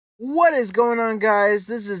What is going on, guys?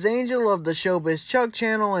 This is Angel of the Showbiz Chuck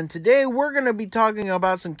channel, and today we're going to be talking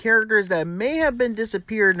about some characters that may have been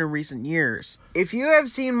disappeared in recent years. If you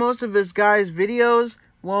have seen most of this guy's videos,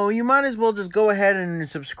 well, you might as well just go ahead and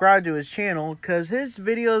subscribe to his channel, because his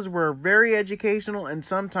videos were very educational and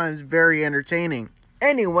sometimes very entertaining.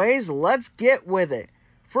 Anyways, let's get with it.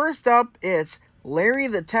 First up, it's Larry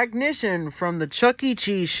the Technician from the Chuck E.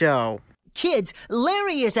 Cheese Show. Kids,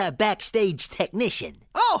 Larry is a backstage technician.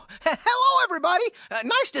 Oh, hello everybody!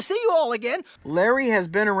 Nice to see you all again. Larry has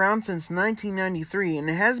been around since 1993 and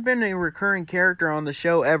has been a recurring character on the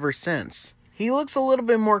show ever since. He looks a little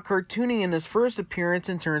bit more cartoony in his first appearance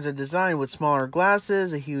in terms of design, with smaller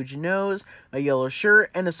glasses, a huge nose, a yellow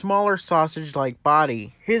shirt, and a smaller sausage-like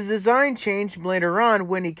body. His design changed later on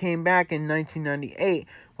when he came back in 1998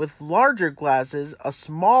 with larger glasses, a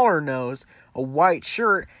smaller nose, a white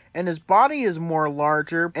shirt, and his body is more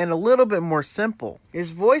larger and a little bit more simple. His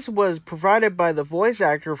voice was provided by the voice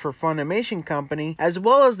actor for Funimation Company, as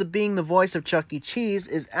well as being the voice of Chuck E. Cheese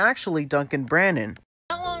is actually Duncan Brannon.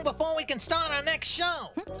 How long before we can start our next show?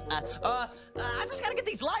 I just gotta get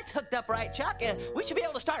these lights hooked up right, Chuck. We should be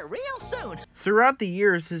able to start real soon. Throughout the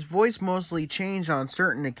years, his voice mostly changed on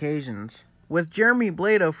certain occasions, with Jeremy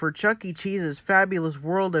Blado for Chuck E. Cheese's Fabulous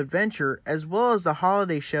World Adventure, as well as the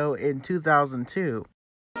holiday show in 2002.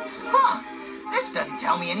 This doesn't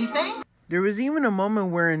tell me anything. There was even a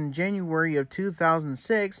moment where in January of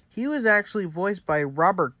 2006, he was actually voiced by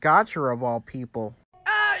Robert Gotcher of all people.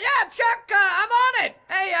 Yeah, Chuck, I'm on it.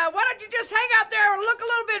 Hey, why don't you just hang out there and look a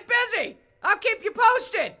little bit busy? I'll keep you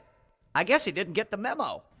posted. I guess he didn't get the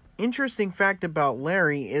memo. Interesting fact about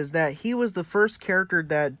Larry is that he was the first character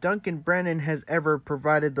that Duncan Brannon has ever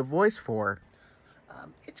provided the voice for.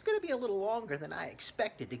 It's going to be a little longer than I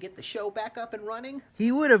expected to get the show back up and running.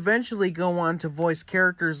 He would eventually go on to voice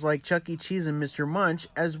characters like Chuck E. Cheese and Mr. Munch,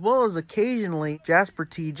 as well as occasionally Jasper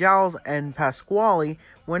T. Giles and Pasquale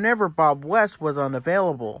whenever Bob West was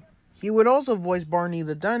unavailable. He would also voice Barney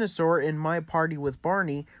the Dinosaur in My Party with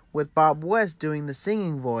Barney, with Bob West doing the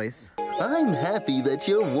singing voice. I'm happy that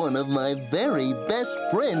you're one of my very best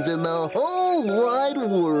friends in the whole wide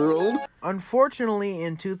world. Unfortunately,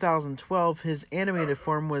 in 2012, his animated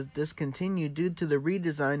form was discontinued due to the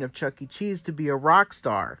redesign of Chuck E. Cheese to be a rock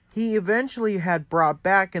star. He eventually had brought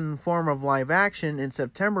back in the form of live action in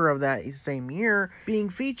September of that same year, being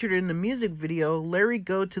featured in the music video Larry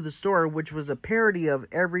Go to the Store, which was a parody of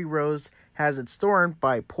Every Rose Has Its Thorn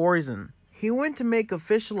by Poison. He went to make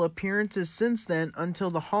official appearances since then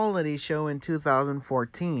until the holiday show in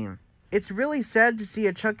 2014. It's really sad to see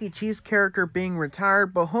a Chuck E. Cheese character being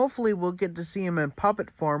retired, but hopefully we'll get to see him in puppet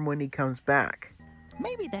form when he comes back.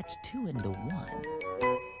 Maybe that's 2 into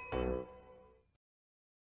 1.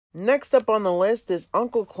 Next up on the list is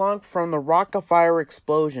Uncle Clunk from the Rock-afire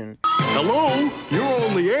Explosion. Hello, you're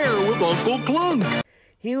on the air with Uncle Clunk.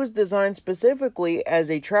 He was designed specifically as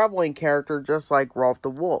a traveling character just like Rolf the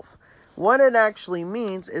Wolf. What it actually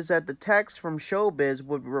means is that the text from Showbiz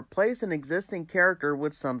would replace an existing character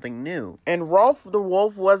with something new. And Rolf the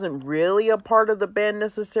Wolf wasn't really a part of the band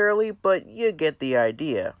necessarily, but you get the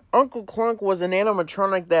idea. Uncle Clunk was an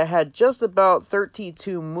animatronic that had just about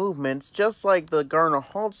 32 movements, just like the Garner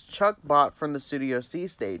Halt's Chuck bot from the Studio C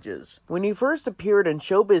stages. When he first appeared in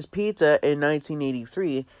Showbiz Pizza in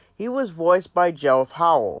 1983, he was voiced by Jeff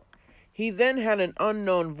Howell. He then had an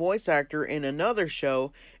unknown voice actor in another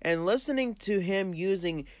show, and listening to him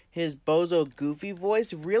using his Bozo Goofy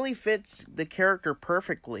voice really fits the character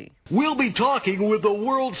perfectly. We'll be talking with the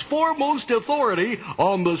world's foremost authority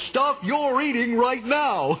on the stuff you're eating right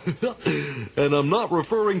now. And I'm not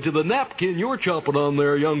referring to the napkin you're chomping on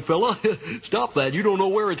there, young fella. Stop that, you don't know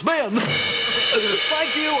where it's been.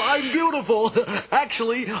 Thank you, I'm beautiful.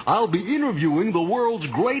 Actually, I'll be interviewing the world's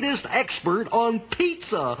greatest expert on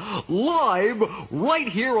pizza, live, right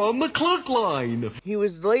here on the Clunk Line. He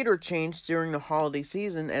was later changed during the holiday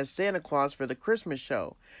season as Santa Claus for the Christmas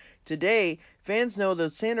show. Today, fans know the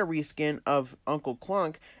Santa reskin of Uncle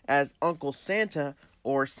Clunk as Uncle Santa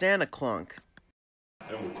or Santa Clunk.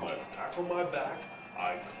 And with my pack on my back,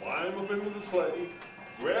 I climb up into the sleigh,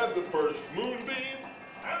 grab the first moonbeam,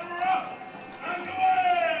 and we're up and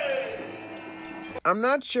away! I'm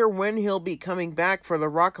not sure when he'll be coming back for the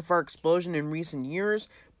Rock-afire Explosion in recent years,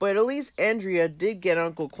 but at least Andrea did get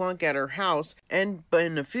Uncle Clunk at her house, but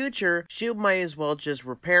in the future, she might as well just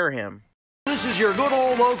repair him. This is your good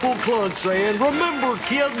old Uncle Clunk saying, remember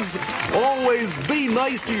kids, always be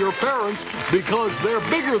nice to your parents because they're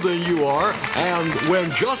bigger than you are, and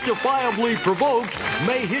when justifiably provoked,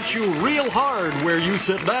 may hit you real hard where you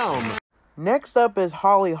sit down. Next up is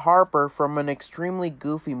Holly Harper from an extremely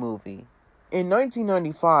goofy movie. In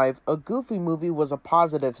 1995, a Goofy movie was a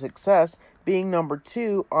positive success, being number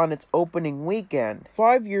 2 on its opening weekend.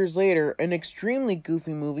 5 years later, an extremely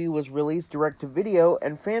Goofy movie was released direct-to-video,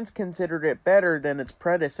 and fans considered it better than its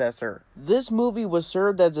predecessor. This movie was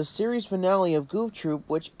served as a series finale of Goof Troop,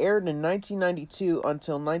 which aired in 1992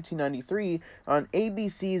 until 1993 on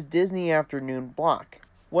ABC's Disney Afternoon block.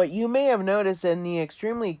 What you may have noticed in the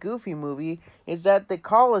extremely Goofy movie is that the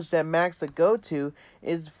college that Max would go to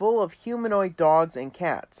is full of humanoid dogs and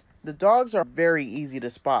cats. The dogs are very easy to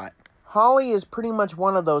spot. Holly is pretty much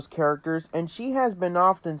one of those characters, and she has been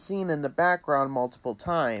often seen in the background multiple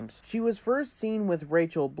times. She was first seen with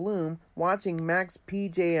Rachel Bloom watching Max,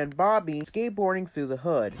 PJ, and Bobby skateboarding through the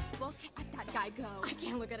hood. Look at that guy go. I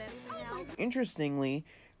can't look at it now. Interestingly,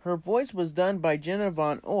 her voice was done by Jenna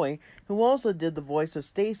Von Oy, who also did the voice of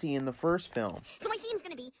Stacy in the first film. So my theme's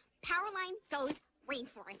gonna be Powerline goes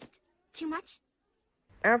rainforest. Too much?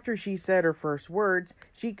 After she said her first words,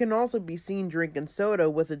 she can also be seen drinking soda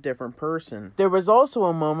with a different person. There was also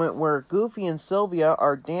a moment where Goofy and Sylvia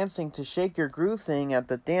are dancing to Shake Your Groove Thing at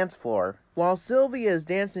the dance floor. While Sylvia is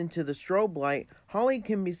dancing to the strobe light, Holly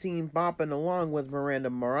can be seen bopping along with Miranda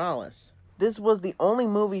Morales. This was the only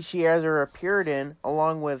movie she ever appeared in,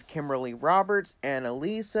 along with Kimberly Roberts,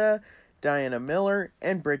 Annalisa, Diana Miller,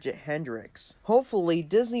 and Bridget Hendricks. Hopefully,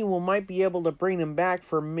 Disney might be able to bring them back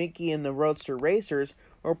for Mickey and the Roadster Racers,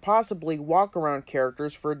 or possibly walk-around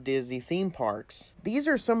characters for Disney theme parks. These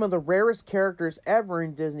are some of the rarest characters ever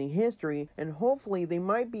in Disney history, and hopefully they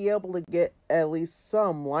might be able to get at least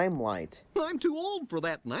some limelight. I'm too old for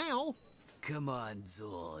that now. Come on,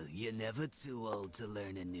 Zool. You're never too old to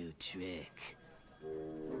learn a new trick.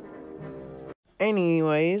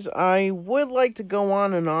 Anyways, I would like to go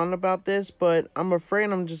on and on about this, but I'm afraid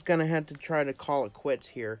I'm just going to have to try to call it quits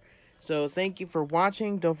here. So thank you for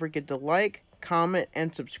watching. Don't forget to like, comment,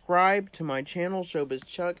 and subscribe to my channel, Showbiz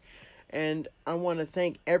Chuck. And I want to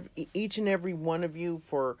thank each and every one of you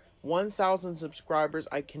for 1,000 subscribers.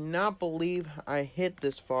 I cannot believe I hit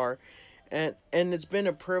this far. And it's been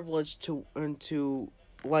a privilege to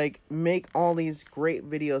like make all these great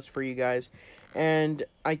videos for you guys, and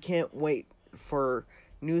I can't wait for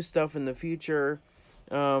new stuff in the future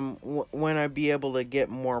when I be able to get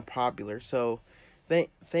more popular. So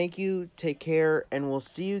thank you, take care, and we'll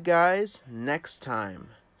see you guys next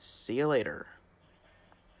time. See you later.